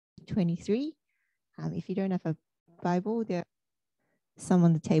23. If you don't have a Bible, there are some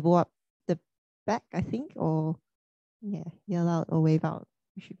on the table up the back, I think, or yeah, yell out or wave out.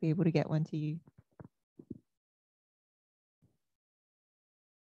 We should be able to get one to you.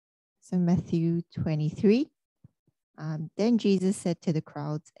 So Matthew 23. Then Jesus said to the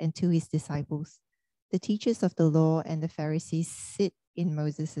crowds and to his disciples, the teachers of the law and the Pharisees sit in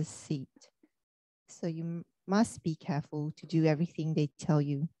Moses' seat. So you must be careful to do everything they tell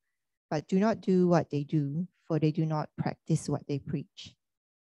you, but do not do what they do, for they do not practice what they preach.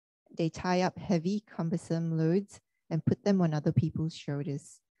 They tie up heavy, cumbersome loads and put them on other people's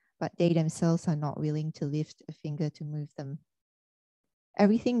shoulders, but they themselves are not willing to lift a finger to move them.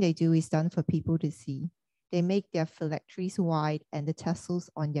 Everything they do is done for people to see. They make their phylacteries wide and the tassels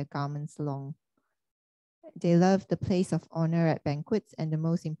on their garments long. They love the place of honor at banquets and the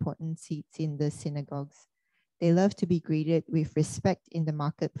most important seats in the synagogues. They love to be greeted with respect in the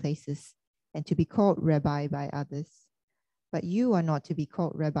marketplaces and to be called rabbi by others. But you are not to be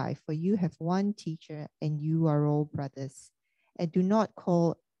called rabbi, for you have one teacher and you are all brothers. And do not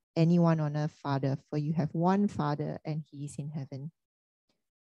call anyone on earth father, for you have one Father and he is in heaven.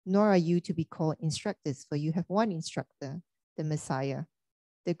 Nor are you to be called instructors, for you have one instructor, the Messiah.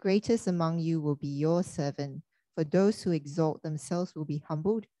 The greatest among you will be your servant, for those who exalt themselves will be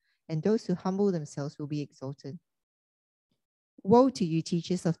humbled, and those who humble themselves will be exalted. Woe to you,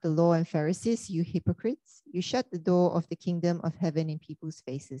 teachers of the law and Pharisees, you hypocrites! You shut the door of the kingdom of heaven in people's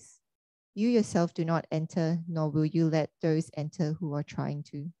faces. You yourself do not enter, nor will you let those enter who are trying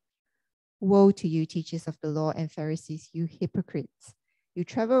to. Woe to you, teachers of the law and Pharisees, you hypocrites! You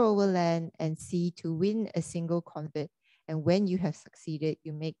travel over land and sea to win a single convert, and when you have succeeded,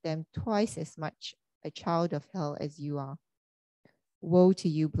 you make them twice as much a child of hell as you are. Woe to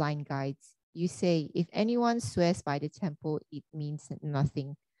you, blind guides! You say, if anyone swears by the temple, it means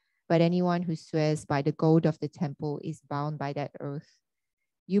nothing. But anyone who swears by the gold of the temple is bound by that oath.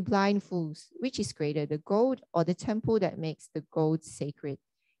 You blind fools, which is greater, the gold or the temple that makes the gold sacred?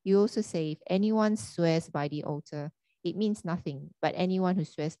 You also say, if anyone swears by the altar, it means nothing. But anyone who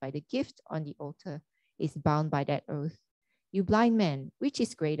swears by the gift on the altar is bound by that oath. You blind man, which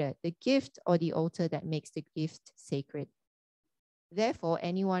is greater, the gift or the altar that makes the gift sacred? Therefore,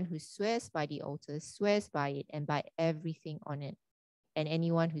 anyone who swears by the altar swears by it and by everything on it. And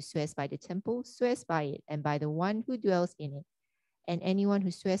anyone who swears by the temple swears by it and by the one who dwells in it. And anyone who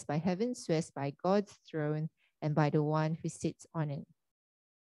swears by heaven swears by God's throne and by the one who sits on it.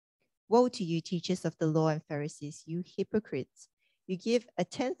 Woe to you, teachers of the law and Pharisees, you hypocrites! You give a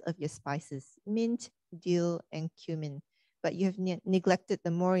tenth of your spices, mint, dill, and cumin, but you have neglected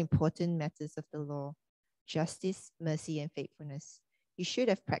the more important matters of the law, justice, mercy, and faithfulness. You should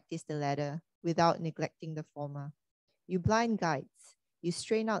have practiced the latter without neglecting the former. You blind guides, you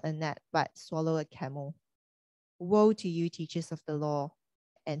strain out a gnat but swallow a camel. Woe to you, teachers of the law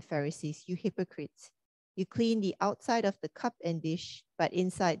and Pharisees, you hypocrites! You clean the outside of the cup and dish, but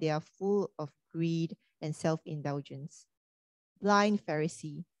inside they are full of greed and self-indulgence. Blind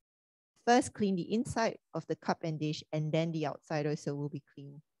Pharisee, first clean the inside of the cup and dish, and then the outside also will be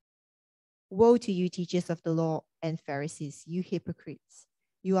clean. Woe to you, teachers of the law and Pharisees, you hypocrites!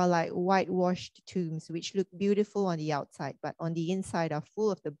 You are like whitewashed tombs, which look beautiful on the outside, but on the inside are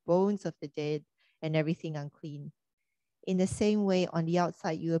full of the bones of the dead and everything unclean. In the same way, on the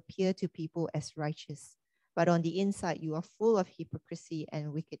outside you appear to people as righteous, but on the inside you are full of hypocrisy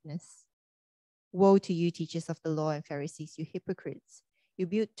and wickedness. Woe to you, teachers of the law and Pharisees, you hypocrites! You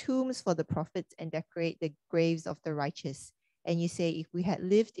build tombs for the prophets and decorate the graves of the righteous. And you say, if we had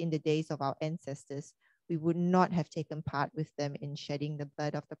lived in the days of our ancestors, we would not have taken part with them in shedding the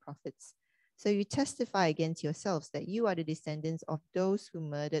blood of the prophets. So you testify against yourselves that you are the descendants of those who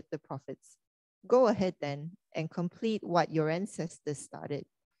murdered the prophets. Go ahead then and complete what your ancestors started.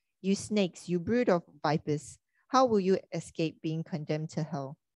 You snakes, you brood of vipers, how will you escape being condemned to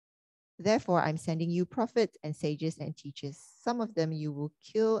hell? Therefore, I'm sending you prophets and sages and teachers. Some of them you will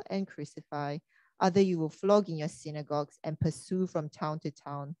kill and crucify. Other you will flog in your synagogues and pursue from town to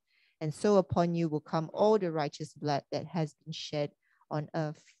town. And so upon you will come all the righteous blood that has been shed on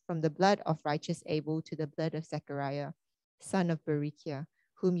earth, from the blood of righteous Abel to the blood of Zechariah, son of Berechiah,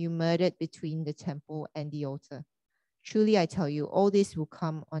 whom you murdered between the temple and the altar. Truly I tell you, all this will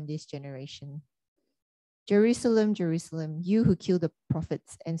come on this generation. Jerusalem, Jerusalem, you who kill the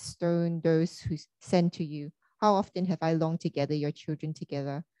prophets and stone those who send to you, how often have I longed to gather your children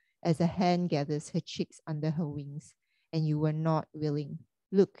together, as a hen gathers her chicks under her wings, and you were not willing.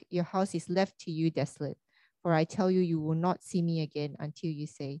 Look, your house is left to you desolate, for I tell you, you will not see me again until you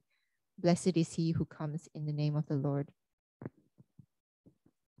say, blessed is he who comes in the name of the Lord.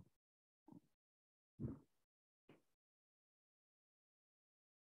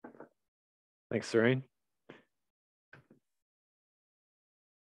 Thanks, Serene.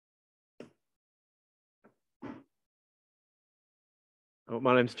 Oh,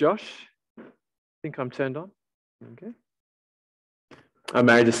 my name's Josh. I think I'm turned on. Okay. I'm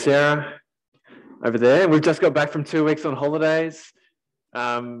married to Sarah over there. We've just got back from 2 weeks on holidays.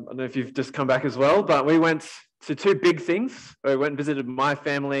 I don't know if you've just come back as well, but we went to two big things. We went and visited my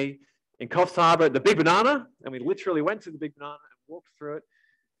family in Coffs Harbour at the Big Banana, and we literally went to the Big Banana and walked through it,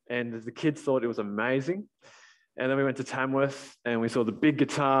 and the kids thought it was amazing. And then we went to Tamworth and we saw the big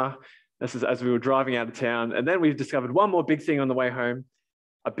guitar. This is as we were driving out of town. And then we discovered one more big thing on the way home,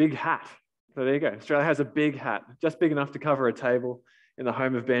 a big hat. So there you go. Australia has a big hat, just big enough to cover a table in the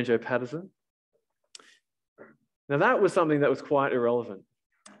home of Banjo Patterson. Now that was something that was quite irrelevant.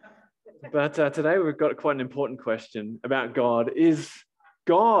 But today we've got quite an important question about God. Is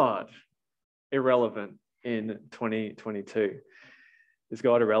God irrelevant in 2022? Is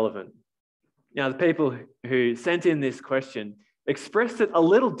God irrelevant? Now, the people who sent in this question expressed it a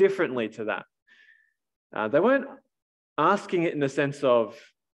little differently to that. They weren't asking it in the sense of,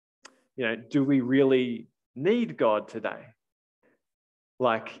 do we really need God today?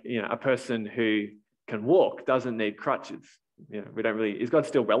 Like, a person who can walk doesn't need crutches. We don't really, is God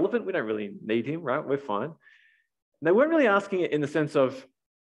still relevant? We don't really need him, right? We're fine. And they weren't really asking it in the sense of,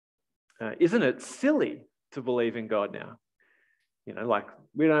 isn't it silly to believe in God now? Like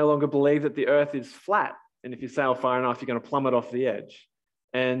we no longer believe that the earth is flat. And if you sail far enough, you're going to plummet off the edge.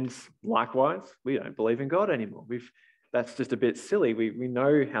 And likewise, we don't believe in God anymore. That's just a bit silly. We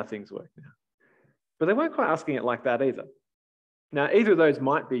know how things work now. But they weren't quite asking it like that either. Now, either of those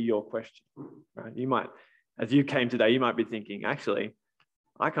might be your question, right? You might, as you came today, you might be thinking, actually,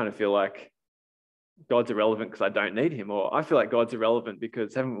 I kind of feel like God's irrelevant because I don't need him. Or I feel like God's irrelevant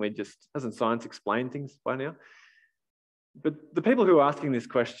because hasn't science explained things by now? But the people who are asking this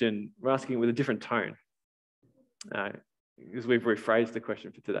question were asking it with a different tone, because we've rephrased the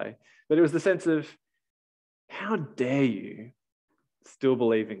question for today. But it was the sense of, how dare you still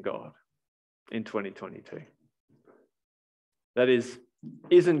believe in God in 2022? That is,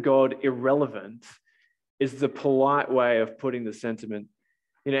 isn't God irrelevant? Is the polite way of putting the sentiment.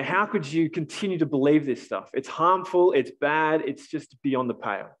 How could you continue to believe this stuff? It's harmful, it's bad, it's just beyond the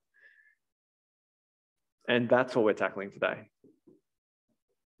pale. And that's what we're tackling today.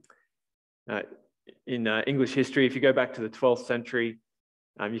 In English history, if you go back to the 12th century,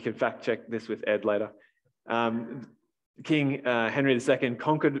 you can fact check this with Ed later. King Henry II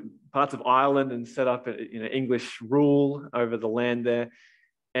conquered parts of Ireland and set up English rule over the land there.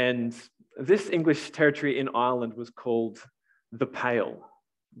 And this English territory in Ireland was called the Pale.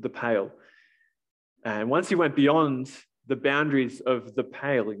 The Pale. And once you went beyond the boundaries of the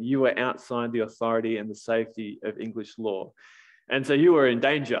Pale, you were outside the authority and the safety of English law. And so you were in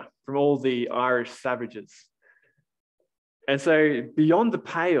danger from all the Irish savages. And so beyond the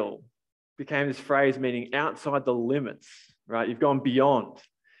Pale became this phrase meaning outside the limits, right? You've gone beyond.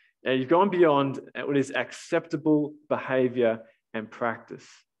 And you've gone beyond what is acceptable behavior and practice.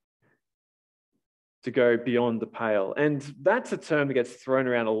 To go beyond the pale. And that's a term that gets thrown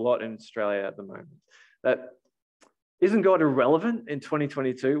around a lot in Australia at the moment. That isn't God irrelevant in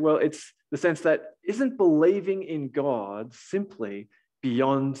 2022? Well, it's the sense that isn't believing in God simply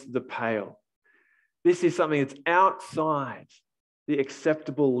beyond the pale. This is something that's outside the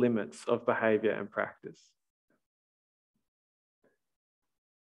acceptable limits of behavior and practice.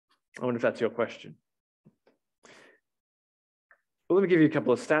 I wonder if that's your question. Well, let me give you a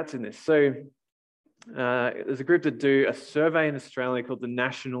couple of stats in this. So there's a group that do a survey in Australia called the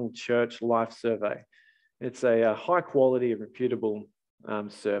National Church Life Survey. It's a high quality and reputable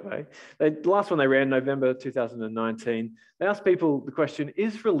survey. The last one they ran, November 2019, they asked people the question,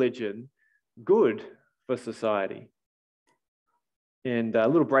 is religion good for society? And a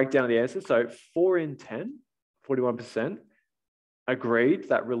little breakdown of the answers. So 4 in 10, 41%, agreed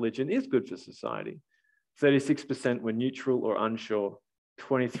that religion is good for society. 36% were neutral or unsure.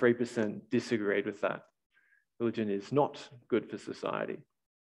 23% disagreed with that. Religion is not good for society.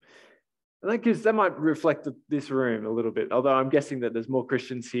 And that might reflect this room a little bit, although I'm guessing that there's more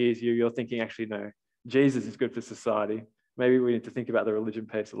Christians here. You're thinking, actually, no, Jesus is good for society. Maybe we need to think about the religion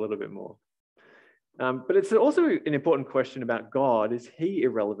piece a little bit more. But it's also an important question about God. Is he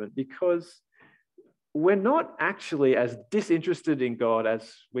irrelevant? Because we're not actually as disinterested in God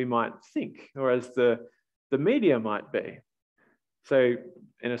as we might think, or as the media might be. So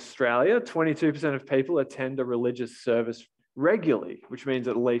in Australia, 22% of people attend a religious service regularly, which means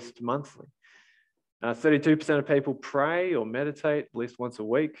at least monthly. 32% of people pray or meditate at least once a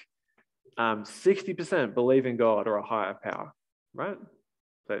week. 60% believe in God or a higher power, right?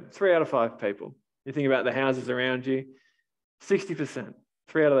 So 3 out of 5 people. You think about the houses around you, 60%,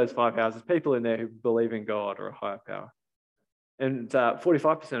 3 out of those 5 houses, people in there who believe in God or a higher power. And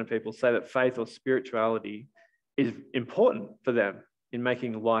 45% of people say that faith or spirituality is important for them in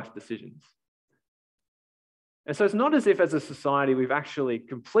making life decisions. And so it's not as if as a society we've actually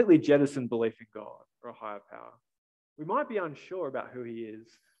completely jettisoned belief in God or a higher power. We might be unsure about who he is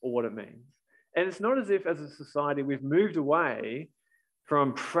or what it means. And it's not as if as a society we've moved away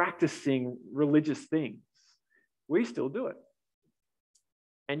from practicing religious things. We still do it.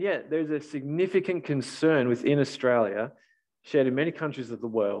 And yet there's a significant concern within Australia, shared in many countries of the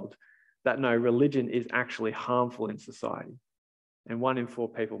world, that no, religion is actually harmful in society. And 1 in 4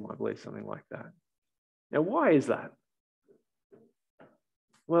 people might believe something like that. Now, why is that?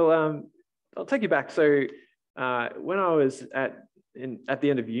 Well, I'll take you back. So when I was at the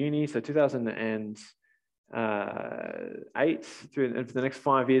end of uni, so 2008, and for the next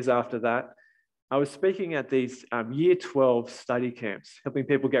 5 years after that, I was speaking at these year 12 study camps, helping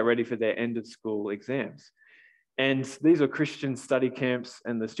people get ready for their end of school exams. And these were Christian study camps,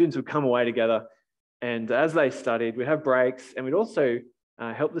 and the students would come away together. And as they studied, we'd have breaks, and we'd also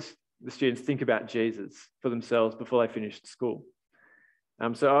help the students think about Jesus for themselves before they finished school.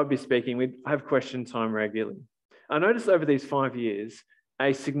 So I'd be speaking, we'd have question time regularly. I noticed over these 5 years,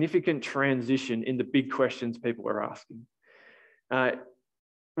 a significant transition in the big questions people were asking.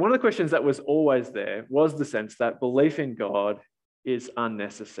 One of the questions that was always there was the sense that belief in God is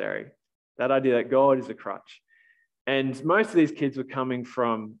unnecessary. That idea that God is a crutch. And most of these kids were coming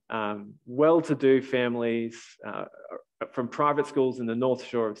from well-to-do families, from private schools in the North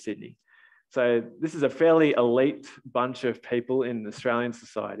Shore of Sydney. So this is a fairly elite bunch of people in Australian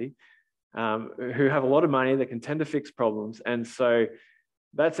society who have a lot of money that can tend to fix problems. And so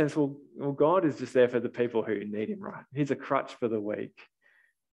that sense, well, God is just there for the people who need him, right? He's a crutch for the weak.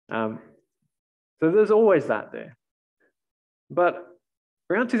 So there's always that there. But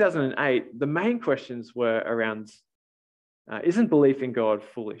around 2008, the main questions were around, isn't belief in God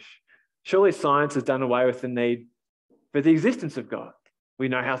foolish? Surely science has done away with the need for the existence of God. We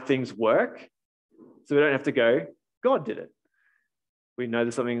know how things work, so we don't have to go, God did it. We know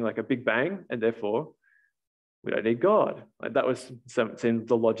there's something like a Big Bang, and therefore we don't need God. Like that was in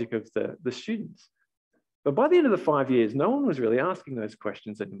the logic of the students. But by the end of the 5 years, no one was really asking those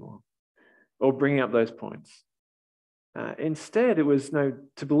questions anymore or bringing up those points. Instead, it was, no,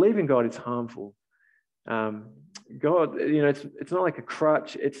 to believe in God is harmful. God, it's not like a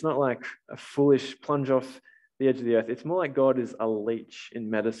crutch. It's not like a foolish plunge off the edge of the earth. It's more like God is a leech in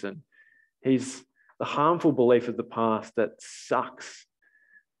medicine. He's the harmful belief of the past that sucks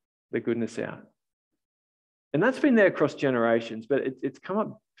the goodness out. And that's been there across generations, but it's come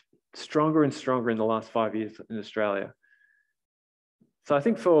up stronger and stronger in the last 5 years in Australia. So I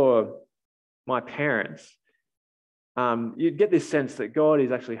think for my parents, you'd get this sense that God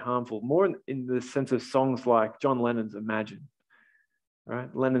is actually harmful, more in the sense of songs like John Lennon's Imagine,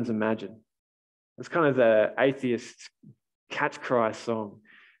 right? Lennon's Imagine. It's kind of the atheist catch cry song.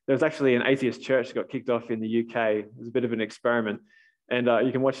 There was actually an atheist church that got kicked off in the UK. It was a bit of an experiment, and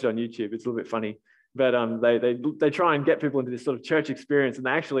you can watch it on YouTube. It's a little bit funny. But they try and get people into this sort of church experience, and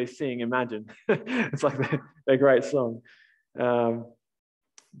they actually sing Imagine. It's like their great song.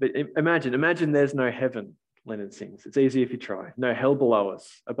 But imagine there's no heaven, Lennon sings. It's easy if you try. No hell below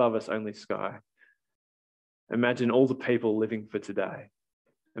us, above us only sky. Imagine all the people living for today.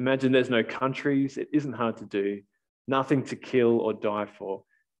 Imagine there's no countries, it isn't hard to do, nothing to kill or die for,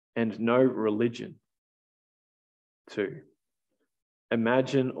 and no religion too.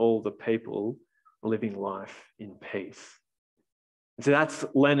 Imagine all the people living life in peace. And so that's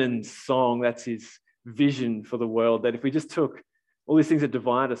Lennon's song, that's his vision for the world, that if we just took all these things that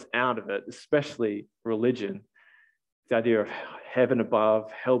divide us out of it, especially religion, the idea of heaven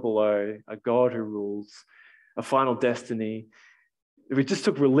above, hell below, a God who rules, a final destiny, if we just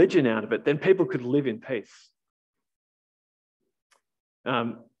took religion out of it, then people could live in peace.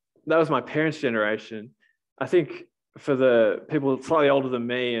 That was my parents' generation. I think for the people slightly older than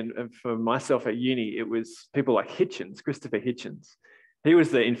me and for myself at uni, it was people like Hitchens, Christopher Hitchens. He was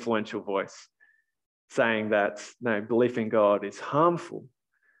the influential voice saying that, no, belief in God is harmful.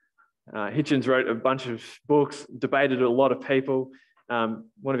 Hitchens wrote a bunch of books, debated a lot of people.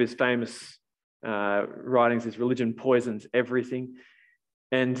 One of his famous writings is Religion Poisons Everything.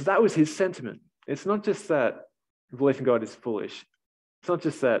 And that was his sentiment. It's not just that belief in God is foolish. It's not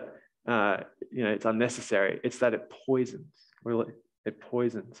just that it's unnecessary. It's that it poisons. It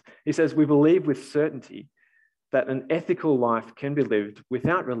poisons. He says, we believe with certainty that an ethical life can be lived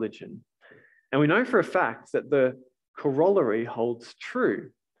without religion. And we know for a fact that the corollary holds true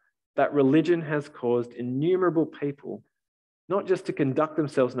that religion has caused innumerable people not just to conduct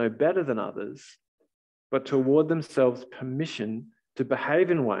themselves no better than others, but to award themselves permission to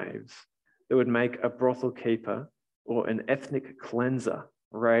behave in ways that would make a brothel keeper or an ethnic cleanser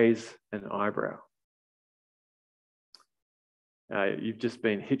raise an eyebrow. You've just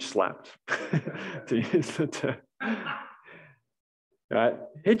been hitch-slapped, to use the term. Right?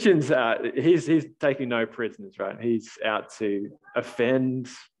 Hitchens, he's taking no prisoners, right? He's out to offend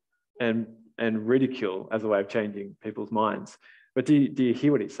and ridicule as a way of changing people's minds. But do you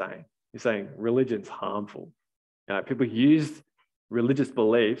hear what he's saying? He's saying religion's harmful. People use religious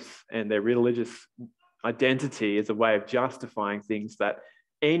beliefs and their religious identity as a way of justifying things that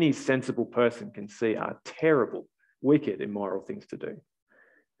any sensible person can see are terrible, wicked, immoral things to do.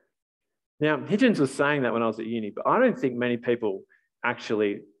 Now, Hitchens was saying that when I was at uni, but I don't think many people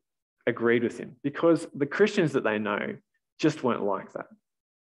actually agreed with him because the Christians that they know just weren't like that.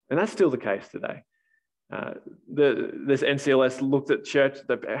 And that's still the case today. This NCLS looked at church.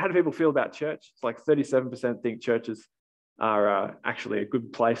 How do people feel about church? It's like 37% think churches are actually a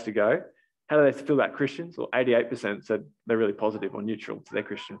good place to go. How do they feel about Christians? Well, 88% said they're really positive or neutral to their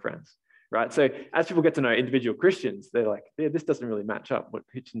Christian friends, right? So as people get to know individual Christians, they're like, yeah, this doesn't really match up what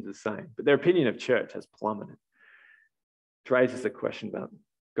Hitchens is saying. But their opinion of church has plummeted. It raises the question about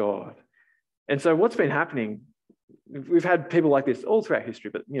God. And so what's been happening, we've had people like this all throughout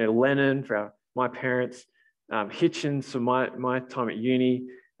history, but Lennon for my parents, Hitchens for my time at uni.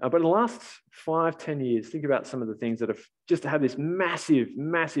 But in the last 5-10 years, think about some of the things that have just had this massive,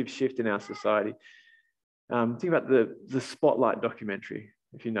 massive shift in our society. Think about the Spotlight documentary,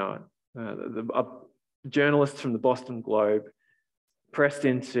 if you know it. Journalists from the Boston Globe pressed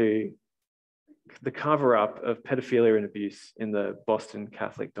into the cover-up of pedophilia and abuse in the Boston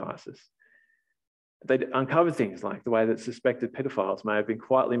Catholic Diocese. They uncovered things like the way that suspected pedophiles may have been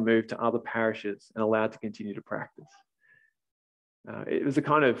quietly moved to other parishes and allowed to continue to practice. It was a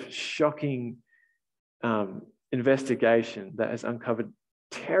kind of shocking investigation that has uncovered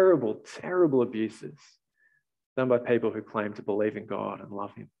terrible, terrible abuses done by people who claim to believe in God and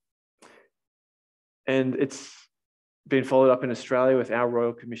love him. And it's been followed up in Australia with our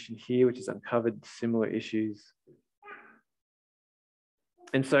Royal Commission here, which has uncovered similar issues.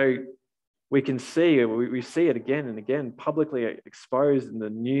 And so we can see, we see it again and again, publicly exposed in the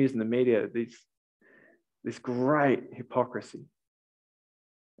news and the media, this great hypocrisy,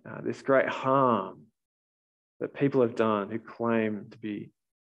 this great harm that people have done who claim to be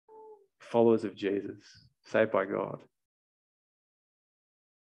followers of Jesus, saved by God.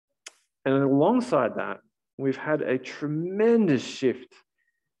 And alongside that, we've had a tremendous shift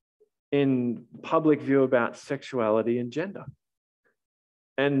in public view about sexuality and gender.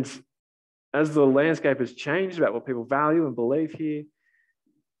 And as the landscape has changed about what people value and believe here,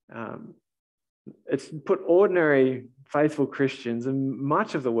 it's put ordinary, faithful Christians and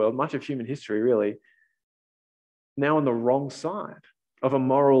much of the world, much of human history really, now on the wrong side of a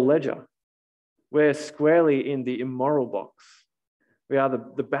moral ledger. We're squarely in the immoral box. We are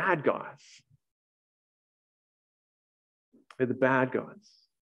the bad guys. We're the bad guys.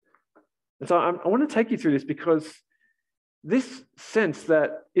 And so I want to take you through this because this sense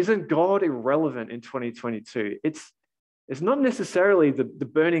that isn't God irrelevant in 2022? It's not necessarily the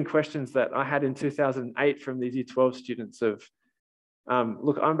burning questions that I had in 2008 from these Year 12 students of,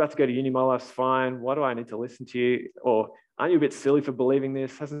 look, I'm about to go to uni, my life's fine, why do I need to listen to you? Or aren't you a bit silly for believing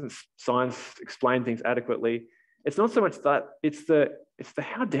this? Hasn't science explained things adequately? It's not so much that, it's the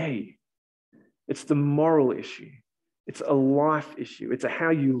how dare you? It's the moral issue. It's a life issue. It's a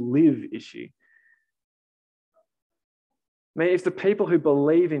how you live issue. I mean, if the people who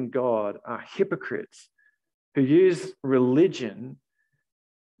believe in God are hypocrites, who use religion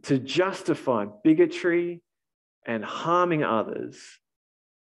to justify bigotry and harming others,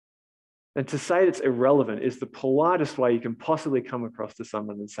 then to say it's irrelevant is the politest way you can possibly come across to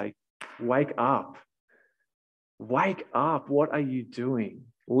someone and say, wake up. Wake up. What are you doing?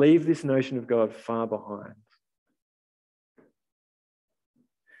 Leave this notion of God far behind.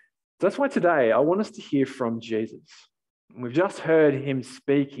 So that's why today I want us to hear from Jesus. We've just heard him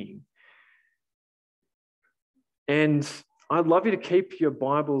speaking. And I'd love you to keep your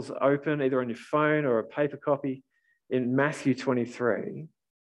Bibles open, either on your phone or a paper copy, in Matthew 23,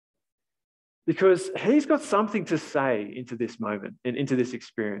 because he's got something to say into this moment and into this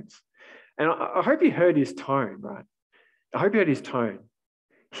experience. And I hope you heard his tone, right? I hope you heard his tone.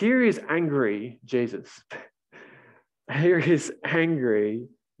 Here is angry Jesus. Here is angry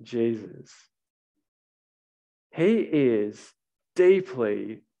Jesus. He is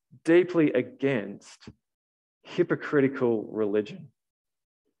deeply, deeply against hypocritical religion.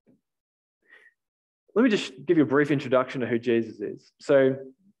 let me just give you a brief introduction to who Jesus is. So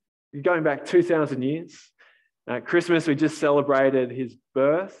you're going back 2,000 years. Christmas, we just celebrated his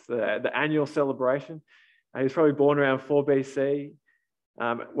birth, the annual celebration. He was probably born around 4 BC.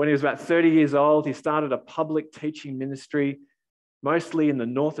 When he was about 30 years old, he started a public teaching ministry, mostly in the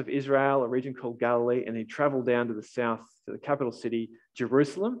north of Israel, a region called Galilee, and he traveled down to the south, to the capital city,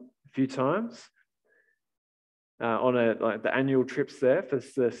 Jerusalem, a few times on the annual trips there for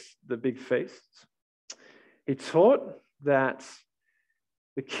the big feasts. He taught that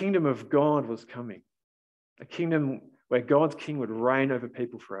the kingdom of God was coming, a kingdom where God's king would reign over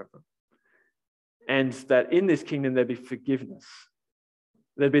people forever, and that in this kingdom there'd be forgiveness.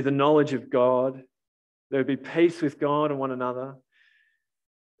 There'd be the knowledge of God. There would be peace with God and one another.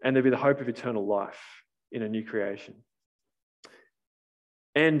 And there'd be the hope of eternal life in a new creation.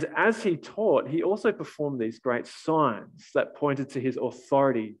 And as he taught, he also performed these great signs that pointed to his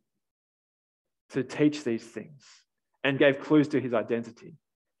authority to teach these things and gave clues to his identity.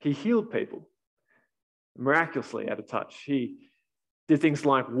 He healed people miraculously at a touch. He did things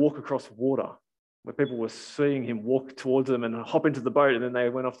like walk across water, where people were seeing him walk towards them and hop into the boat, and then they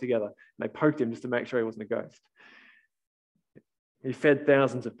went off together. And they poked him just to make sure he wasn't a ghost. He fed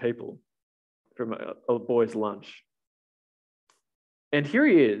thousands of people from a boy's lunch. And here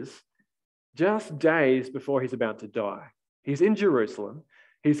he is, just days before he's about to die. He's in Jerusalem.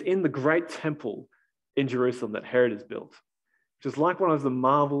 He's in the great temple in Jerusalem that Herod has built, which is like one of the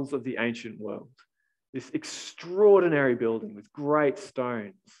marvels of the ancient world. This extraordinary building with great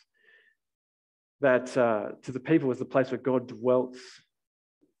stones that to the people was the place where God dwelt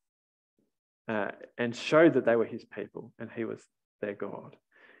and showed that they were his people and he was their God.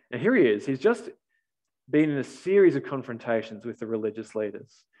 And here he is. He's just been in a series of confrontations with the religious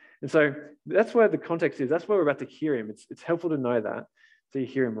leaders. And so that's where the context is. That's where we're about to hear him. It's helpful to know that so you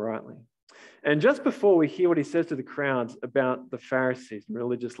hear him rightly. And just before we hear what he says to the crowds about the Pharisees and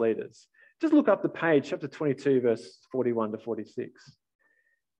religious leaders, just look up the page, chapter 22, verse 41 to 46.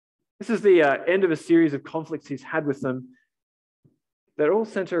 This is the end of a series of conflicts he's had with them that all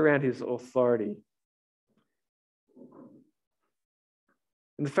center around his authority.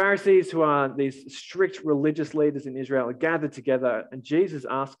 And the Pharisees, who are these strict religious leaders in Israel, are gathered together, and Jesus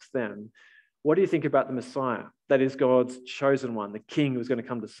asks them, what do you think about the Messiah? That is God's chosen one, the king who's going to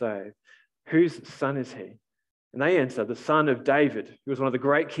come to save. Whose son is he? And they answer, the son of David, who was one of the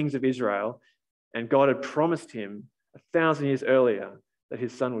great kings of Israel, and God had promised him 1,000 years earlier that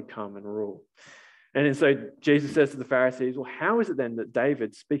his son would come and rule. And so Jesus says to the Pharisees, well, how is it then that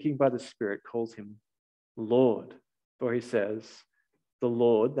David, speaking by the Spirit, calls him Lord? For he says, the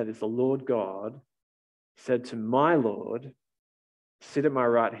Lord, that is the Lord God, said to my Lord, sit at my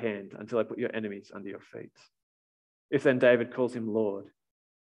right hand until I put your enemies under your feet. If then David calls him Lord,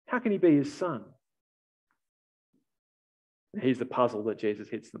 how can he be his son? And here's the puzzle that Jesus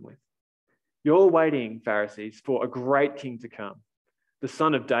hits them with. You're waiting, Pharisees, for a great king to come, the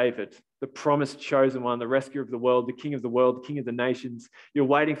son of David, the promised chosen one, the rescuer of the world, the king of the world, the king of the nations. You're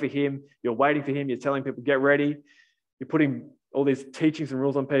waiting for him. You're waiting for him. You're telling people, get ready. You're putting all these teachings and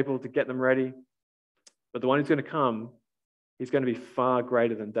rules on people to get them ready. But the one who's going to come, he's going to be far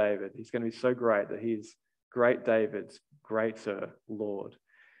greater than David. He's going to be so great that he's great David's greater Lord.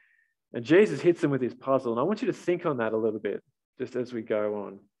 And Jesus hits them with his puzzle. And I want you to think on that a little bit just as we go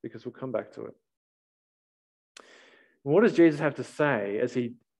on, because we'll come back to it. What does Jesus have to say as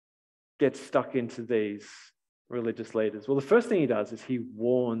he gets stuck into these religious leaders? Well, the first thing he does is he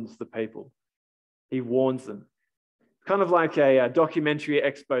warns the people. He warns them. Kind of like a documentary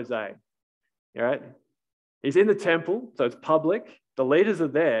expose. Right? He's in the temple, so it's public. The leaders are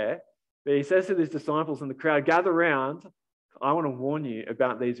there. But he says to his disciples and the crowd, gather around. I want to warn you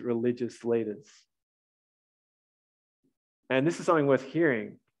about these religious leaders. And this is something worth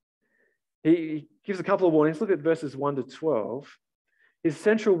hearing. He gives a couple of warnings. Look at verses 1 to 12. His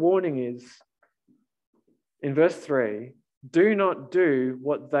central warning is, in verse 3, do not do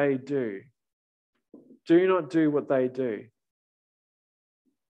what they do. Do not do what they do.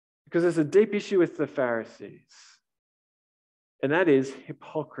 Because there's a deep issue with the Pharisees, and that is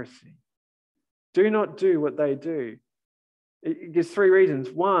hypocrisy. Do not do what they do. It gives three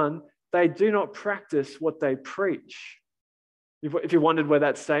reasons. One, they do not practice what they preach. If you wondered where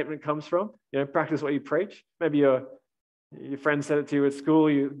that statement comes from, practice what you preach. Maybe your friend said it to you at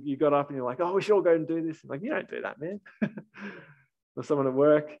school, you got up and you're like, oh, we should all go and do this. Like, you don't do that, man. Or someone at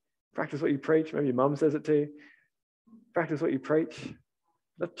work, practice what you preach. Maybe your mum says it to you. Practice what you preach.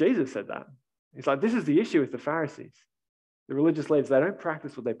 Jesus said that. He's like, this is the issue with the Pharisees. The religious leaders, they don't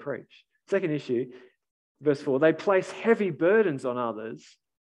practice what they preach. Second issue, verse 4, they place heavy burdens on others,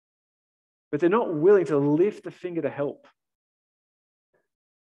 but they're not willing to lift a finger to help.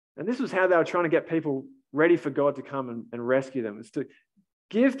 And this was how they were trying to get people ready for God to come and rescue them, is to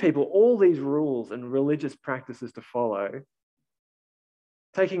give people all these rules and religious practices to follow,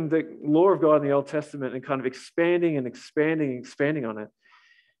 taking the law of God in the Old Testament and kind of expanding and expanding on it.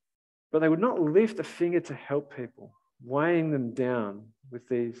 But they would not lift a finger to help people, weighing them down with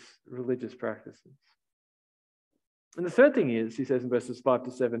these religious practices. And the third thing is, he says in verses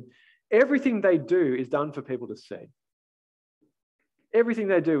 5-7, everything they do is done for people to see. Everything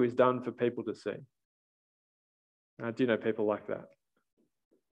they do is done for people to see. Do you know people like that?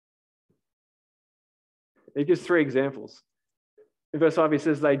 He gives 3 examples. In verse 5, he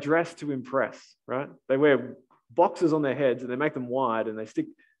says they dress to impress, right? They wear boxes on their heads and they make them wide and they stick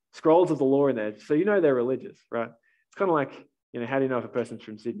scrolls of the law in there. So you know they're religious, right? It's kind of like, how do you know if a person's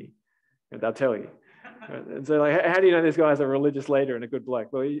from Sydney? And they'll tell you. Right? And so like, how do you know this guy's a religious leader and a good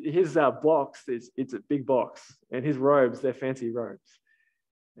bloke? Well, his box, it's a big box. And his robes, they're fancy robes.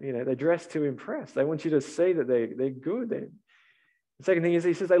 They dress to impress. They want you to see that they're good. The second thing is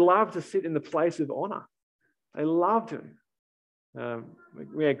he says they love to sit in the place of honor. They love to.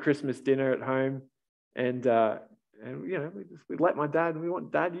 We had Christmas dinner at home, and we let my dad. We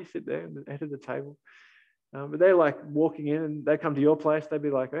want Dad, you sit there at the head of the table. But they're like walking in, and they come to your place. They'd be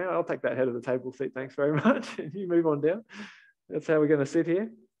like, "I'll take that head of the table seat, thanks very much." And you move on down. That's how we're going to sit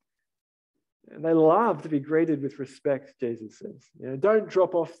here. And they love to be greeted with respect, Jesus says. Don't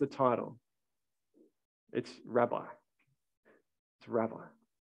drop off the title. It's rabbi. It's rabbi.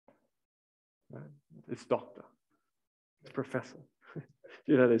 Right? It's doctor. It's professor. Do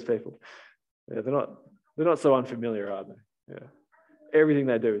you know these people? Yeah, they're not so unfamiliar, are they? Yeah. Everything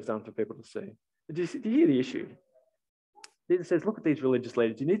they do is done for people to see. Do you hear the issue? Jesus says, look at these religious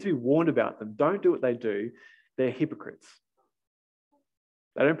leaders. You need to be warned about them. Don't do what they do. They're hypocrites.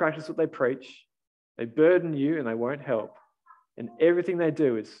 They don't practice what they preach. They burden you and they won't help. And everything they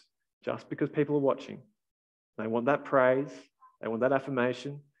do is just because people are watching. They want that praise. They want that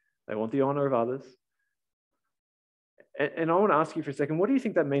affirmation. They want the honor of others. And I want to ask you for a second, what do you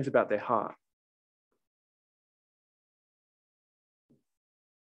think that means about their heart?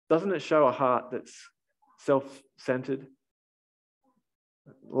 Doesn't it show a heart that's self-centered,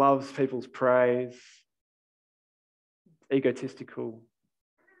 loves people's praise, egotistical?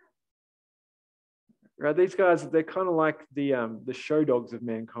 Right? These guys, they're kind of like the show dogs of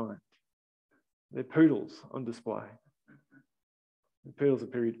mankind. They're poodles on display. The poodles are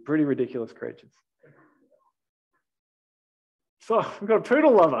pretty ridiculous creatures. So we've got a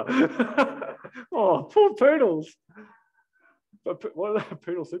poodle lover. Oh, poor poodles. But what are they, a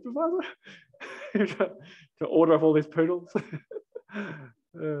poodle supervisor? To order off all these poodles?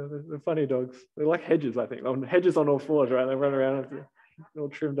 They're funny dogs. They're like hedges, I think. Hedges on all fours, right? They run around all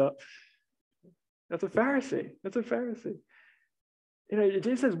trimmed up. That's a Pharisee. That's a Pharisee.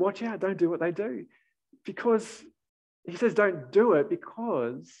 Jesus says, watch out, don't do what they do. Because he says, don't do it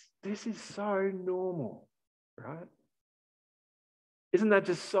because this is so normal, right? Isn't that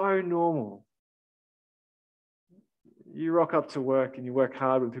just so normal? You rock up to work and you work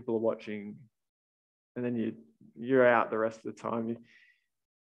hard when people are watching, and then you're out the rest of the time.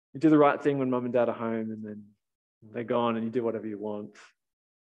 You do the right thing when mum and dad are home, and then they're gone, and you do whatever you want.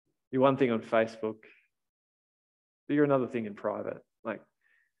 You're one thing on Facebook, but you're another thing in private. Like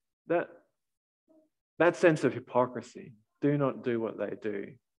that sense of hypocrisy, do not do what they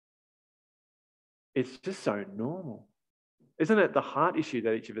do. It's just so normal. Isn't it the heart issue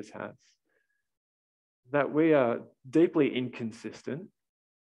that each of us has? That we are deeply inconsistent,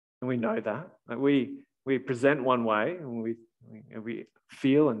 and we know that. Like we present one way, and we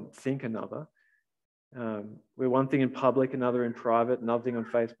feel and think another. We're one thing in public, another in private, another thing on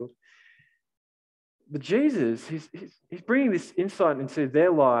Facebook. But Jesus, he's bringing this insight into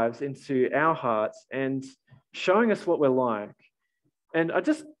their lives, into our hearts, and showing us what we're like. And I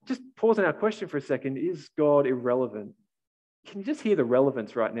just pause on our question for a second. Is God irrelevant? Can you just hear the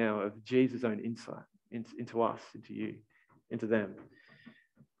relevance right now of Jesus' own insight into us, into you, into them?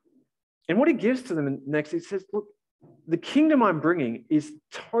 And what he gives to them next, he says, look, the kingdom I'm bringing is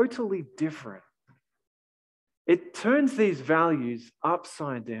totally different. It turns these values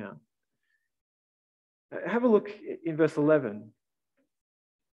upside down. Have a look in verse 11.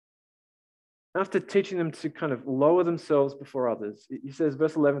 After teaching them to kind of lower themselves before others, he says,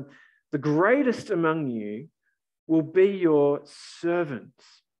 verse 11, the greatest among you will be your servants.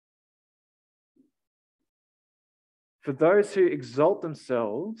 For those who exalt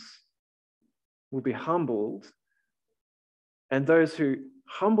themselves will be humbled, and those who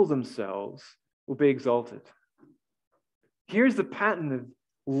humble themselves will be exalted. Here's the pattern of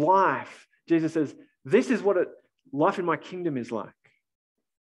life Jesus says, this is what life in my kingdom is like.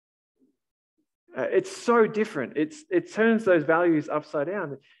 It's so different. It turns those values upside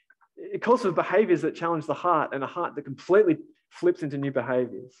down. It calls for behaviors that challenge the heart, and a heart that completely flips into new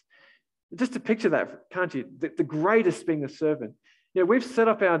behaviors. Just to picture that, can't you? The greatest being the servant. We've set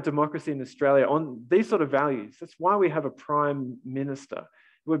up our democracy in Australia on these sort of values. That's why we have a prime minister.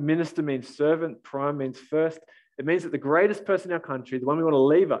 The word minister means servant, prime means first. It means that the greatest person in our country, the one we want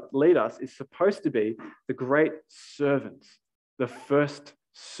to lead us, is supposed to be the great servant, the first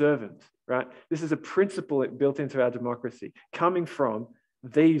servant, right? This is a principle built into our democracy, coming from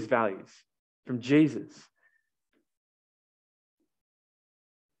these values, from Jesus.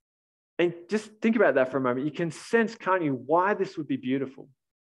 And just think about that for a moment. You can sense, can't you, why this would be beautiful.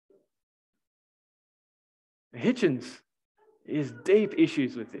 Hitchens has deep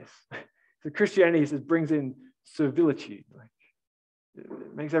issues with this. So Christianity brings in servilitude,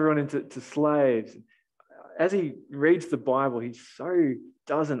 it makes everyone into slaves. As he reads the Bible, he so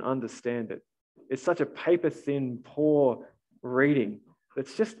doesn't understand it. It's such a paper-thin, poor reading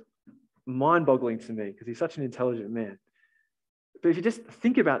that's just mind-boggling to me because he's such an intelligent man. But if you just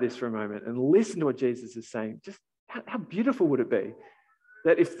think about this for a moment and listen to what Jesus is saying, just how beautiful would it be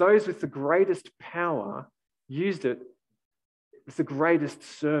that if those with the greatest power used it with the greatest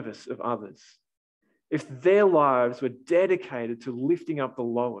service of others, if their lives were dedicated to lifting up the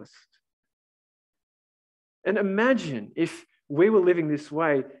lowest. And imagine if we were living this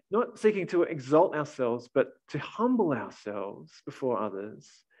way, not seeking to exalt ourselves, but to humble ourselves before others.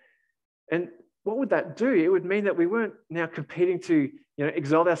 And what would that do? It would mean that we weren't now competing to,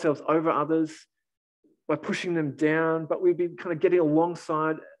 exalt ourselves over others by pushing them down, but we'd be kind of getting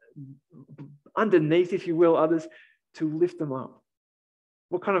alongside, underneath, if you will, others to lift them up.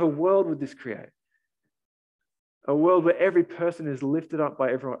 What kind of a world would this create? A world where every person is lifted up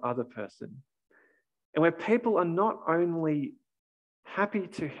by every other person, and where people are not only happy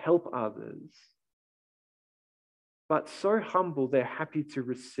to help others, but so humble they're happy to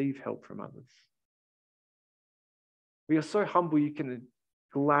receive help from others. We are so humble you can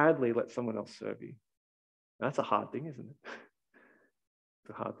gladly let someone else serve you. That's a hard thing, isn't it? It's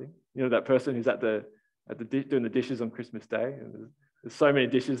a hard thing. That person who's doing the dishes on Christmas Day, and there's so many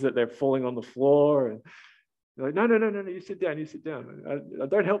dishes that they're falling on the floor, and they're like, no, you sit down.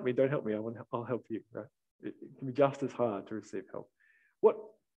 Don't help me. I'll help you. Right? It can be just as hard to receive help.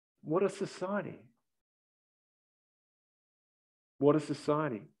 What a society. What a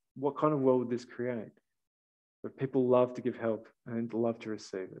society. What kind of world would this create? Where people love to give help and love to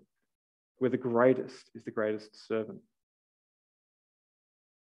receive it. Where the greatest is the greatest servant.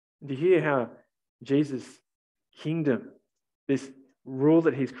 And to hear how Jesus' kingdom, this rule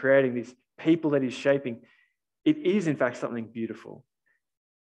that he's creating, these people that he's shaping, it is in fact something beautiful.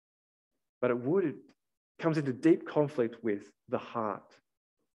 But it comes into deep conflict with the heart,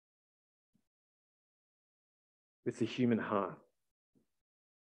 with the human heart.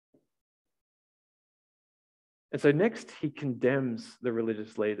 And so next, he condemns the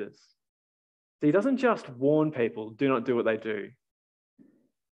religious leaders. So he doesn't just warn people, do not do what they do.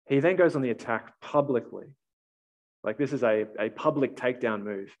 He then goes on the attack publicly. Like this is a public takedown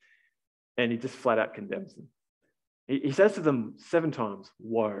move. And he just flat out condemns them. He says to them 7 times,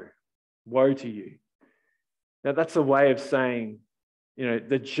 woe, woe to you. Now that's a way of saying,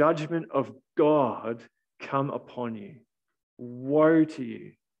 the judgment of God come upon you. Woe to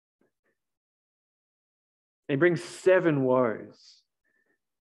you. And he brings 7 woes.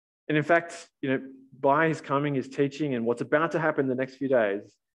 And in fact, by his coming, his teaching, and what's about to happen in the next few days,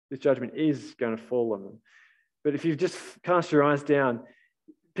 this judgment is going to fall on them. But if you just cast your eyes down,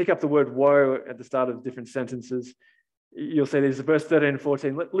 pick up the word woe at the start of different sentences, you'll see there's verse 13 and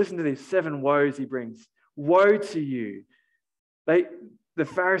 14. Listen to these 7 woes he brings. Woe to you. The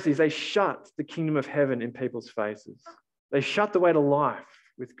Pharisees, they shut the kingdom of heaven in people's faces. They shut the way to life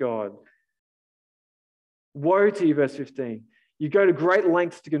with God. Woe to you, verse 15. You go to great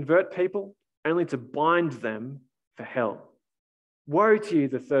lengths to convert people, only to bind them for hell. Woe to you,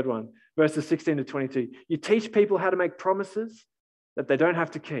 the third one, verses 16 to 22. You teach people how to make promises that they don't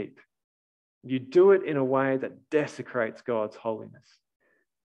have to keep. You do it in a way that desecrates God's holiness.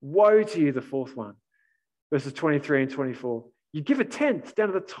 Woe to you, the fourth one, verses 23 and 24. You give a tenth down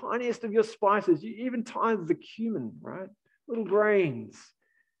to the tiniest of your spices. You even tithe the cumin, right? Little grains.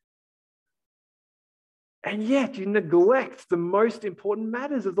 And yet you neglect the most important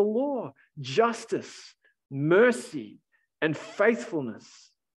matters of the law: justice, mercy, and faithfulness.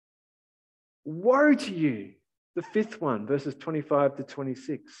 Woe to you, the fifth one, verses 25 to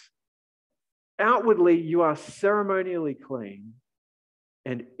 26. Outwardly, you are ceremonially clean,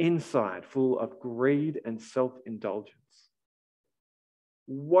 and inside full of greed and self-indulgence.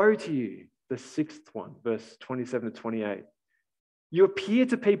 Woe to you, the sixth one, verse 27 to 28. You appear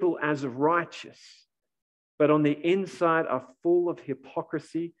to people as righteous, but on the inside are full of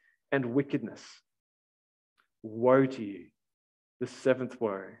hypocrisy and wickedness. Woe to you, the seventh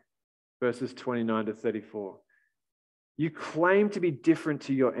woe, verses 29 to 34. You claim to be different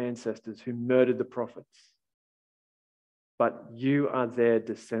to your ancestors who murdered the prophets, but you are their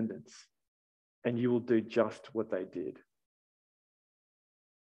descendants, and you will do just what they did.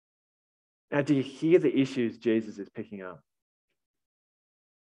 Now, do you hear the issues Jesus is picking up?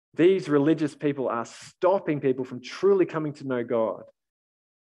 These religious people are stopping people from truly coming to know God.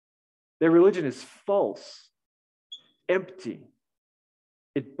 Their religion is false, empty.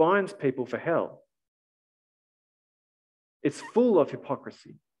 It binds people for hell. It's full of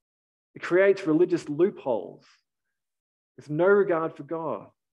hypocrisy. It creates religious loopholes with no regard for God.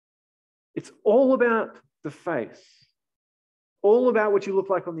 It's all about the face, all about what you look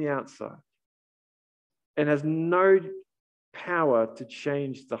like on the outside, and has no power to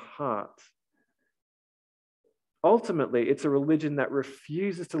change the heart. Ultimately, it's a religion that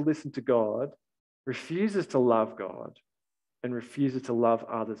refuses to listen to God, refuses to love God, and refuses to love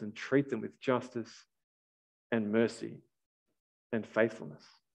others and treat them with justice and mercy and faithfulness.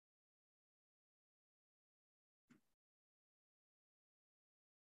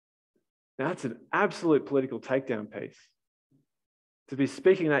 Now, that's an absolute political takedown piece. To be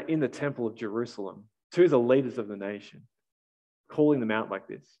speaking that in the temple of Jerusalem to the leaders of the nation, calling them out like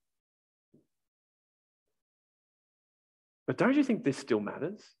this. But don't you think this still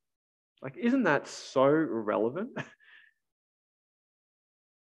matters? Like, isn't that so relevant?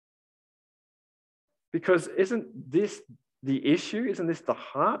 Because isn't this the issue? Isn't this the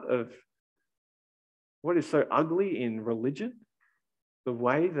heart of what is so ugly in religion? The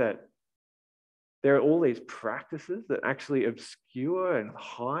way that there are all these practices that actually obscure and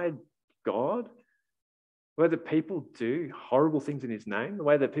hide God, the way that people do horrible things in his name, the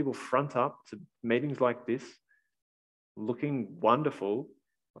way that people front up to meetings like this looking wonderful,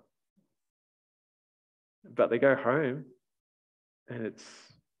 but they go home and it's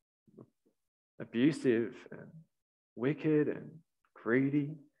abusive and wicked and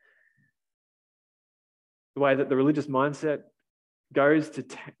greedy. The way that the religious mindset goes to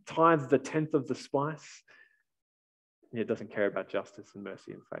tithe the tenth of the spice, and yet doesn't care about justice and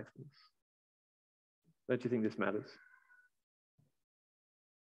mercy and faithfulness. Don't you think this matters?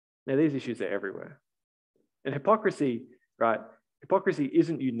 Now, these issues are everywhere. And hypocrisy, right? Hypocrisy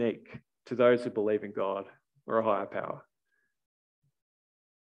isn't unique to those who believe in God or a higher power.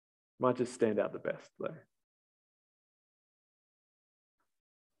 Might just stand out the best, though.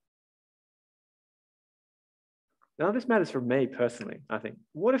 Now, this matters for me personally, I think.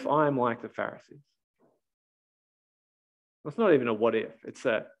 What if I'm like the Pharisees? Well, it's not even a what if, it's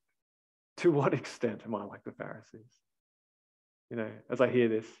a to what extent am I like the Pharisees? You know, as I hear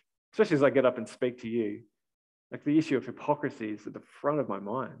this, especially as I get up and speak to you, like the issue of hypocrisy is at the front of my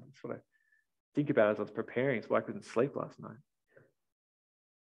mind. It's what I think about as I was preparing. It's why I couldn't sleep last night.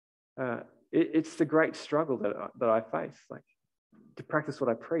 It's the great struggle that I face, like to practice what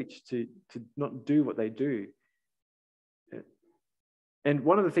I preach, to not do what they do. And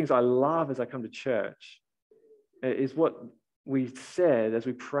one of the things I love as I come to church is what we said as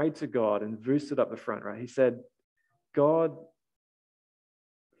we prayed to God and Vu stood up the front, right? He said, God,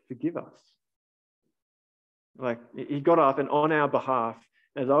 forgive us. Like, he got up and on our behalf,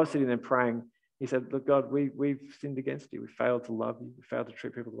 as I was sitting there praying, he said, look, God, we've sinned against you. We failed to love you. We failed to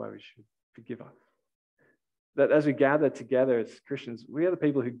treat people the way we should. Forgive us. That as we gather together as Christians, we are the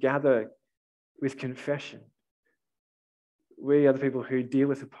people who gather with confession. We are the people who deal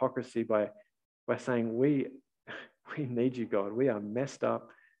with hypocrisy by saying, we need you, God. We are messed up.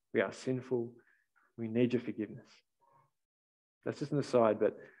 We are sinful. We need your forgiveness. That's just an aside,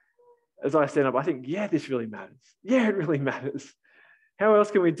 but as I stand up, I think, yeah, this really matters. Yeah, it really matters. How else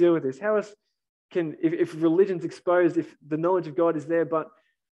can we deal with this? How else can, if religion's exposed, if the knowledge of God is there, but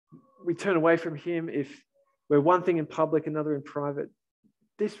we turn away from him, if we're one thing in public, another in private,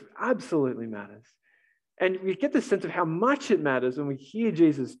 this absolutely matters. And we get the sense of how much it matters when we hear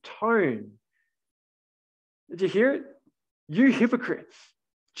Jesus' tone. Did you hear it? You hypocrites,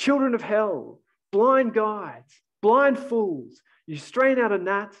 children of hell, blind guides, blind fools, you strain out a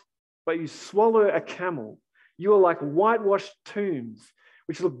gnat, but you swallow a camel. You are like whitewashed tombs,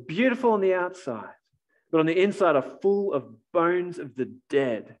 which look beautiful on the outside, but on the inside are full of bones of the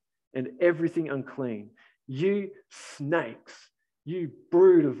dead and everything unclean. You snakes, you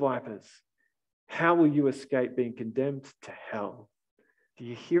brood of vipers, how will you escape being condemned to hell? Do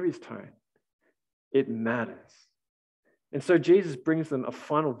you hear his tone? It matters. And so Jesus brings them a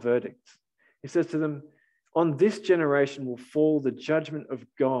final verdict. He says to them, on this generation will fall the judgment of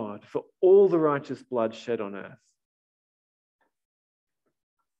God for all the righteous blood shed on earth.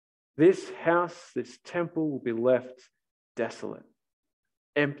 This house, this temple will be left desolate,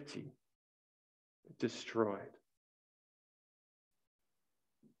 empty, destroyed.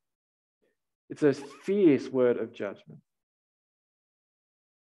 It's a fierce word of judgment.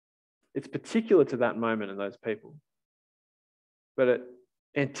 It's particular to that moment and those people, but it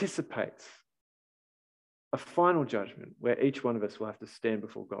anticipates a final judgment where each one of us will have to stand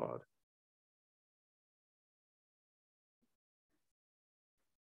before God.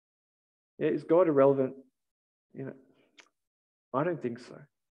 Yeah, is God irrelevant? I don't think so.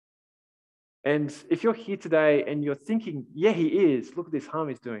 And if you're here today and you're thinking, yeah, he is, look at this harm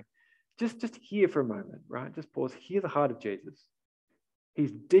he's doing, just hear for a moment, right? Just pause, hear the heart of Jesus.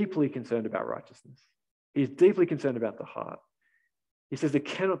 He's deeply concerned about righteousness. He's deeply concerned about the heart. He says there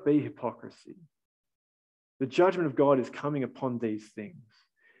cannot be hypocrisy. The judgment of God is coming upon these things.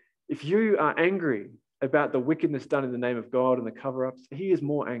 If you are angry about the wickedness done in the name of God and the cover-ups, he is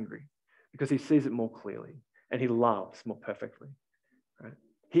more angry because he sees it more clearly and he loves more perfectly. Right?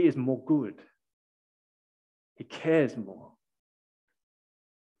 He is more good. He cares more.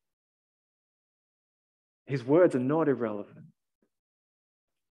 His words are not irrelevant.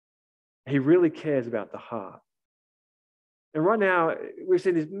 He really cares about the heart. And right now, we've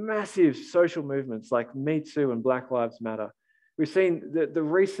seen these massive social movements like Me Too and Black Lives Matter. We've seen the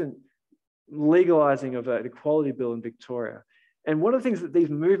recent legalizing of an equality bill in Victoria. And one of the things that these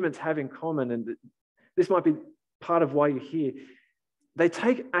movements have in common, and this might be part of why you're here, they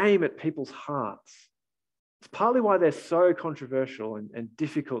take aim at people's hearts. It's partly why they're so controversial and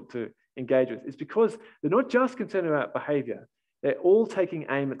difficult to engage with. It's because they're not just concerned about behavior. They're all taking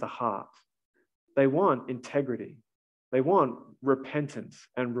aim at the heart. They want integrity. They want repentance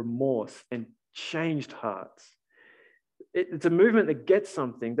and remorse and changed hearts. It's a movement that gets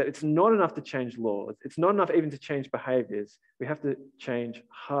something that it's not enough to change laws. It's not enough even to change behaviors. We have to change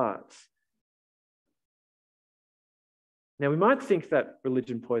hearts. Now, we might think that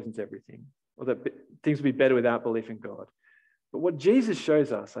religion poisons everything, or that things would be better without belief in God. But what Jesus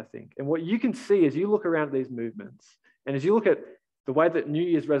shows us, I think, and what you can see as you look around these movements, and as you look at the way that New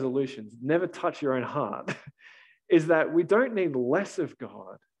Year's resolutions never touch your own heart, is that we don't need less of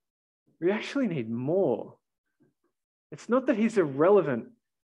God. We actually need more. It's not that he's irrelevant.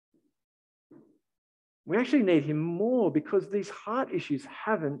 We actually need him more because these heart issues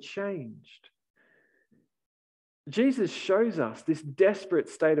haven't changed. Jesus shows us this desperate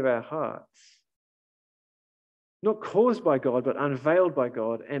state of our hearts, not caused by God, but unveiled by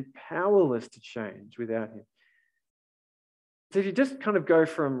God and powerless to change without him. So if you just kind of go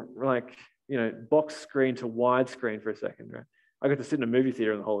from box screen to widescreen for a second, right? I got to sit in a movie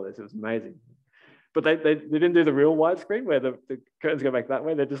theater on the holidays. It was amazing. But they didn't do the real widescreen where the curtains go back that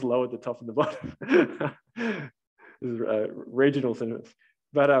way. They just lowered the top and the bottom. This is regional cinemas.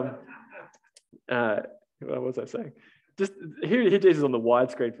 But what was I saying? Just hear Jesus on the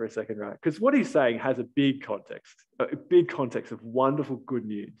widescreen for a second, right? Because what he's saying has a big context of wonderful good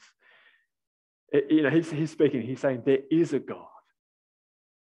news. He's speaking, he's saying there is a God.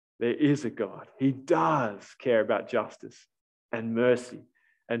 There is a God. He does care about justice and mercy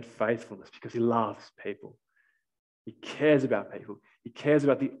and faithfulness because he loves people. He cares about people. He cares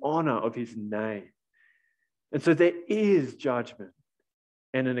about the honor of his name. And so there is judgment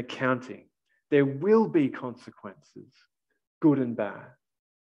and an accounting. There will be consequences, good and bad.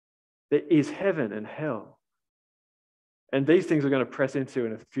 There is heaven and hell. And these things we're going to press into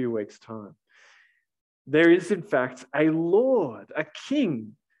in a few weeks' time. There is, in fact, a Lord, a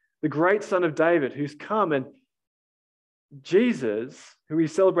King, the great Son of David, who's come, and Jesus, who we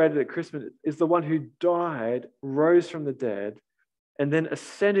celebrated at Christmas, is the one who died, rose from the dead, and then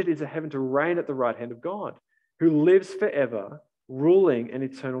ascended into heaven to reign at the right hand of God, who lives forever, ruling an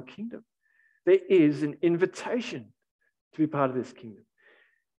eternal kingdom. There is an invitation to be part of this kingdom.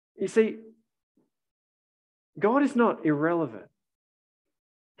 You see, God is not irrelevant.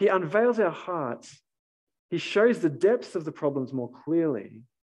 He unveils our hearts. He shows the depths of the problems more clearly.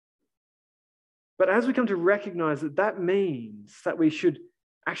 But as we come to recognize that means that we should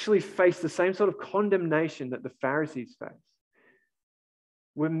actually face the same sort of condemnation that the Pharisees faced,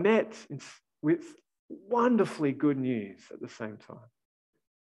 we're met with wonderfully good news at the same time.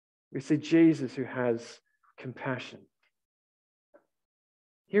 We see Jesus who has compassion.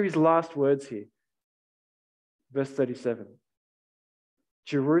 Hear his last words here. Verse 37.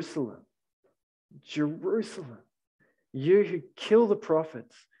 Jerusalem, Jerusalem, You who kill the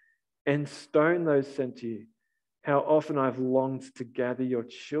prophets and stone those sent to you, how often I've longed to gather your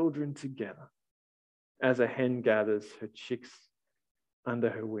children together as a hen gathers her chicks under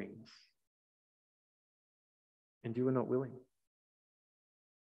her wings. And you were not willing.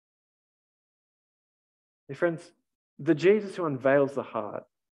 Dear friends, the Jesus who unveils the heart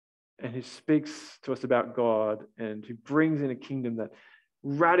and who speaks to us about God and who brings in a kingdom that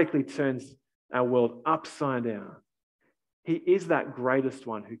radically turns our world upside down, he is that greatest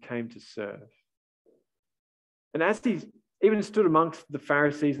one who came to serve. And as he even stood amongst the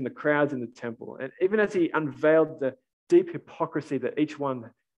Pharisees and the crowds in the temple, and even as he unveiled the deep hypocrisy that each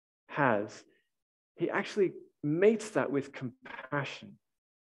one has, he actually meets that with compassion.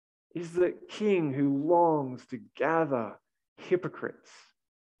 He's the king who longs to gather hypocrites,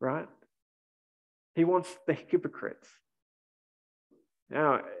 right? He wants the hypocrites.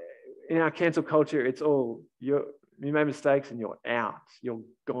 Now, in our cancel culture, it's all, you made mistakes and you're out, you're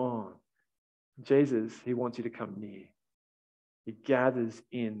gone. Jesus, he wants you to come near. He gathers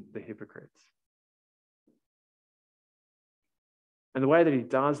in the hypocrites. And the way that he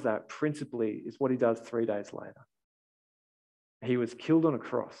does that principally is what he does 3 days later. He was killed on a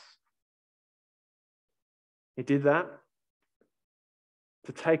cross. He did that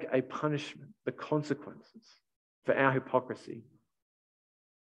to take a punishment, the consequences for our hypocrisy,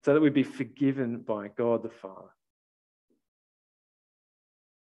 so that we'd be forgiven by God the Father.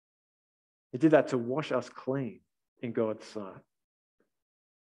 He did that to wash us clean in God's sight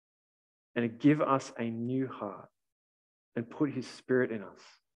and to give us a new heart and put his Spirit in us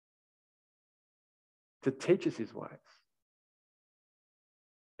to teach us his ways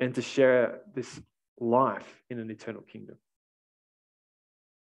and to share this life in an eternal kingdom.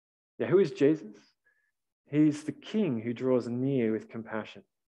 Yeah, who is Jesus? He's the king who draws near with compassion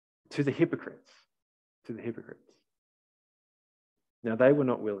to the hypocrites, Now, they were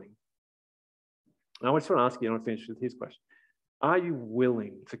not willing. And I just want to ask you, and I'll finish with his question. Are you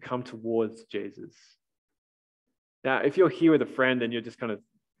willing to come towards Jesus? Now, if you're here with a friend and you're just kind of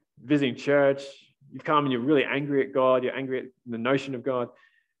visiting church, you've come and you're really angry at God, you're angry at the notion of God,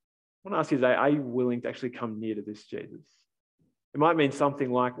 I want to ask you today, are you willing to actually come near to this Jesus? It might mean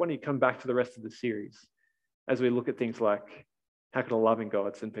something like, why don't you come back to the rest of the series as we look at things like, how can a loving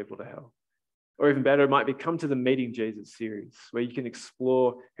God send people to hell? Or even better, it might be come to the Meeting Jesus series, where you can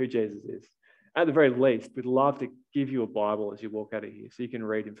explore who Jesus is. At the very least, we'd love to give you a Bible as you walk out of here so you can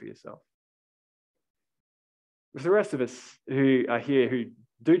read him for yourself. For the rest of us who are here who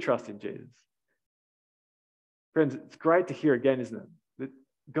do trust in Jesus, friends, it's great to hear again, isn't it, that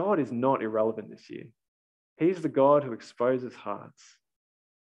God is not irrelevant this year. He's the God who exposes hearts.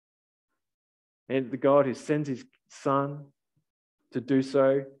 And the God who sends his Son to do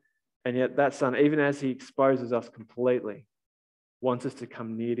so, and yet that Son, even as he exposes us completely, wants us to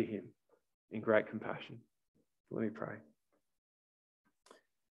come near to him in great compassion. Let me pray.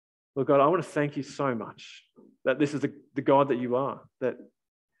 Lord God, I want to thank you so much that this is the God that you are, that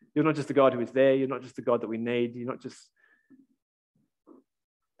you're not just the God who is there, you're not just the God that we need, you're not just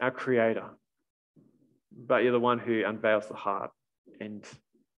our creator, but you're the one who unveils the heart and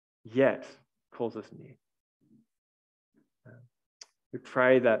yet calls us near. We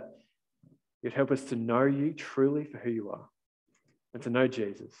pray that you'd help us to know you truly for who you are and to know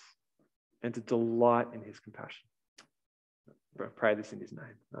Jesus and to delight in his compassion. I pray this in his name.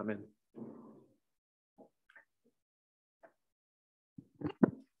 Amen.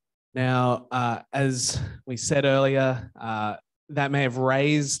 Now, as we said earlier, that may have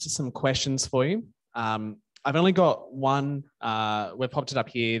raised some questions for you. I've only got one. We've popped it up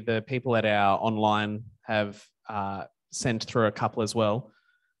here. The people at our online have sent through a couple as well.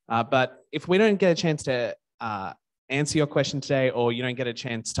 But if we don't get a chance to answer your question today, or you don't get a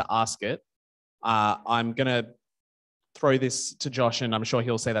chance to ask it, I'm going to throw this to Josh, and I'm sure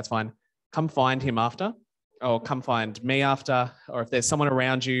he'll say that's fine. Come find him after, or come find me after, or if there's someone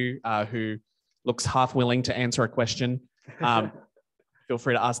around you who looks half willing to answer a question, feel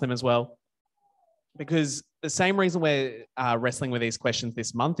free to ask them as well. Because the same reason we're wrestling with these questions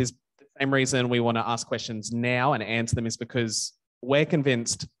this month is the same reason we want to ask questions now and answer them, is because we're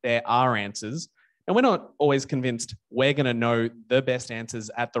convinced there are answers, and we're not always convinced we're going to know the best answers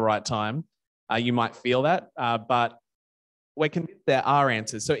at the right time. You might feel that, but we're convinced there are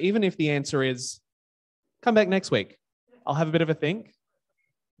answers. So even if the answer is, come back next week, I'll have a bit of a think,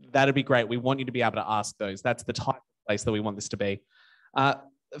 that'd be great. We want you to be able to ask those. That's the type of place that we want this to be.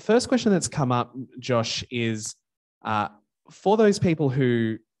 The first question that's come up, Josh, is for those people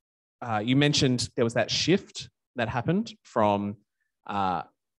who, you mentioned there was that shift that happened from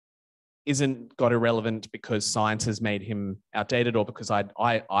isn't God irrelevant because science has made him outdated or because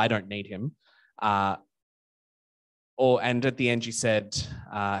I don't need him? And at the end you said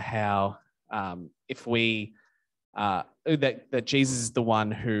how if we that Jesus is the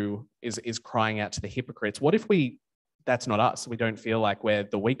one who is crying out to the hypocrites. What if that's not us? We don't feel like we're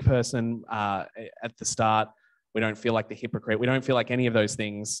the weak person at the start. We don't feel like the hypocrite. We don't feel like any of those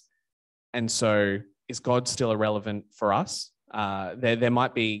things. And so is God still irrelevant for us? There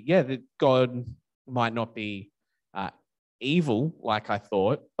might be, God might not be evil like I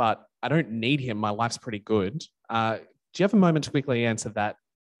thought, but I don't need him. My life's pretty good. Do you have a moment to quickly answer that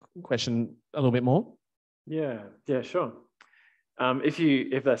question a little bit more? Yeah, sure.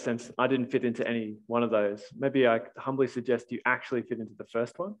 If that sense, I didn't fit into any one of those, maybe I humbly suggest you actually fit into the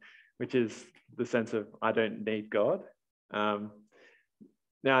first one, which is the sense of I don't need God. Now,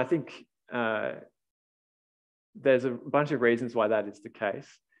 I think there's a bunch of reasons why that is the case.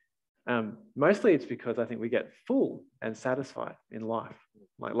 Mostly it's because I think we get full and satisfied in life.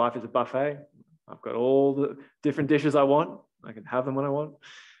 Like life is a buffet. I've got all the different dishes I want. I can have them when I want.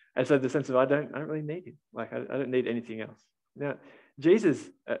 And so the sense of I don't really need him. Like I don't need anything else. Now, Jesus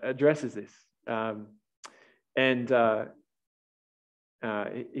addresses this.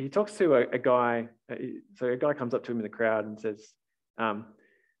 He talks to a guy. So a guy comes up to him in the crowd and says,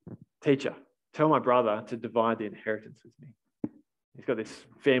 "Teacher, tell my brother to divide the inheritance with me." He's got this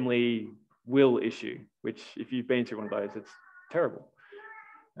family will issue, which if you've been through one of those, it's terrible.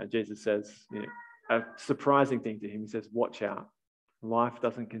 Jesus says, a surprising thing to him. He says, "Watch out. Life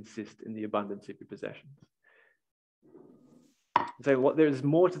doesn't consist in the abundance of your possessions." So there's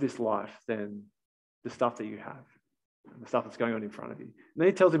more to this life than the stuff that you have, the stuff that's going on in front of you. And then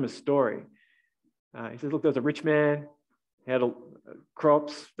he tells him a story. He says, "Look, there was a rich man. He had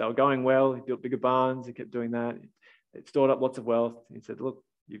crops. They were going well. He built bigger barns. He kept doing that. He stored up lots of wealth." He said, "Look,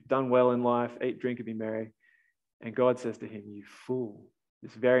 you've done well in life. Eat, drink, and be merry." And God says to him, "You fool,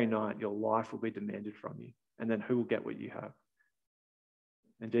 this very night your life will be demanded from you. And then who will get what you have?"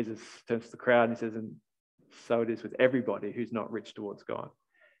 And Jesus turns to the crowd and he says, "And so it is with everybody who's not rich towards God."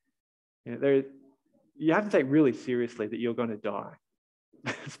 You have to take really seriously that you're going to die.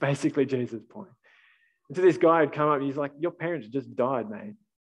 It's basically Jesus' point. And so this guy had come up and he's like, "Your parents just died, mate.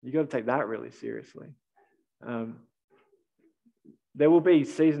 You got to take that really seriously." There will be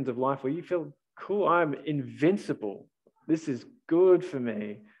seasons of life where you feel, cool, I'm invincible. This is good for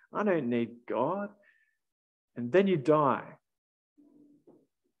me. I don't need God. And then you die.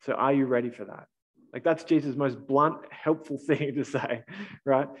 So are you ready for that? Like that's Jesus' most blunt, helpful thing to say,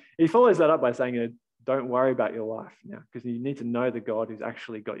 right? He follows that up by saying, don't worry about your life now, because you need to know the God who's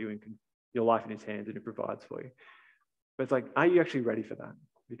actually got your life in his hands and who provides for you. But it's like, are you actually ready for that?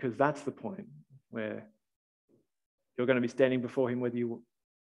 Because that's the point where you're going to be standing before him whether you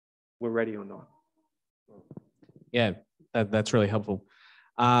were ready or not. Yeah, that's really helpful.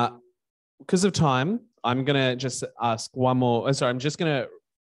 Because of time, I'm going to just ask one more. I'm just going to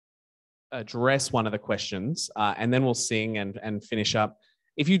address one of the questions and then we'll sing and finish up.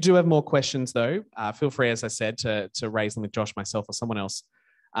 If you do have more questions though, feel free, as I said, to raise them with Josh, myself, or someone else.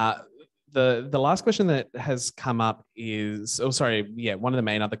 The last question that has come up is, one of the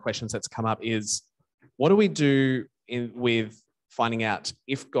main other questions that's come up is, what do we do with finding out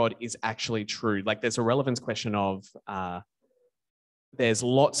if God is actually true? Like there's a relevance question of, there's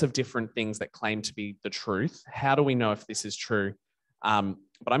lots of different things that claim to be the truth. How do we know if this is true?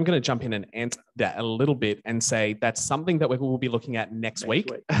 But I'm going to jump in and answer that a little bit and say that's something that we will be looking at next week.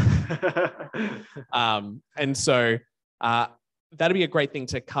 And so that'd be a great thing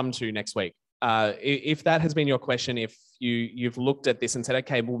to come to next week. If that has been your question, if you've looked at this and said,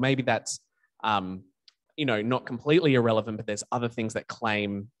 okay, well, maybe that's not completely irrelevant, but there's other things that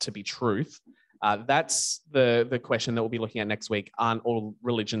claim to be truth. That's the question that we'll be looking at next week. Aren't all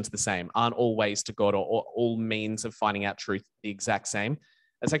religions the same? Aren't all ways to God or all means of finding out truth the exact same?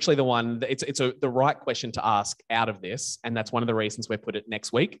 That's actually the one. It's the right question to ask out of this, and that's one of the reasons we put it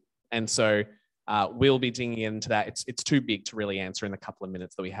next week. And so we'll be digging into that. It's too big to really answer in the couple of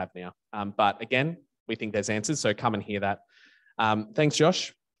minutes that we have now. But again, we think there's answers, so come and hear that. Thanks,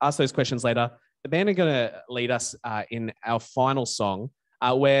 Josh. Ask those questions later. The band are going to lead us in our final song,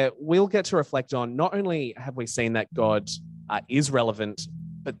 where we'll get to reflect on not only have we seen that God is relevant,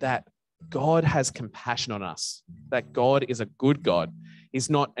 but that God has compassion on us, that God is a good God. He's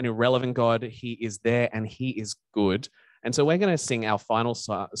not an irrelevant God. He is there and he is good. And so we're going to sing our final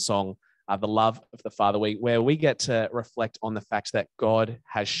song, The Love of the Father, where we get to reflect on the fact that God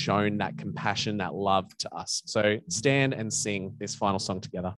has shown that compassion, that love to us. So stand and sing this final song together.